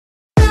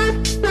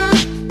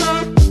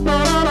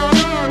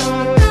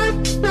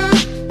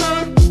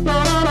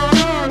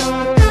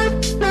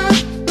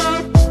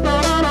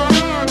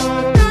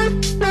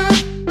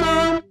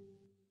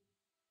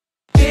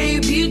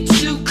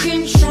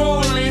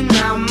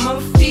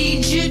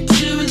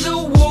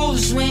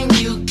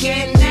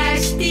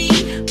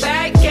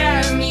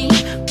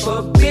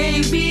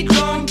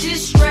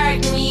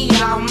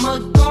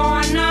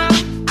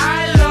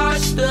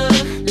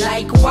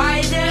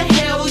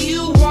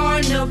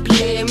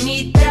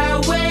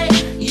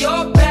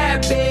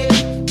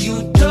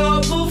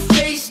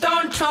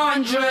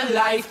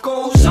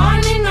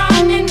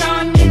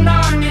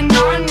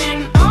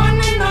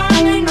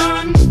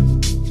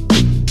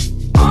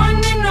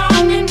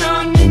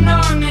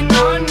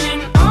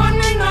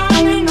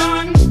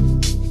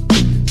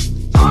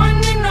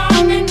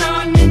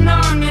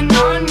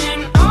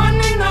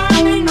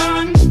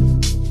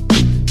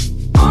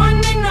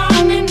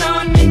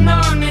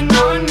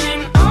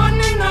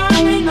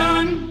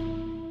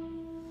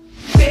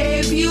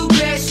you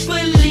best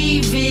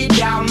believe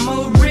it.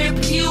 I'ma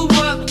rip you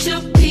up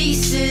to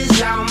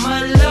pieces. I'm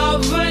a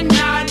lover,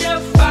 not a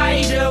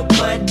fighter,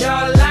 but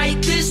I'll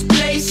light this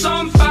place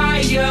on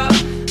fire.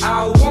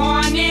 I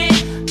want it,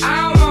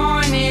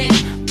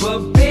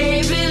 but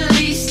baby, at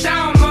least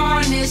I'm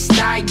honest.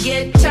 I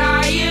get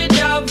tired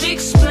of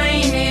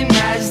explaining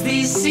as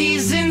these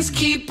seasons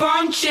keep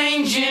on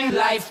changing.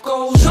 Life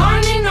goes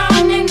on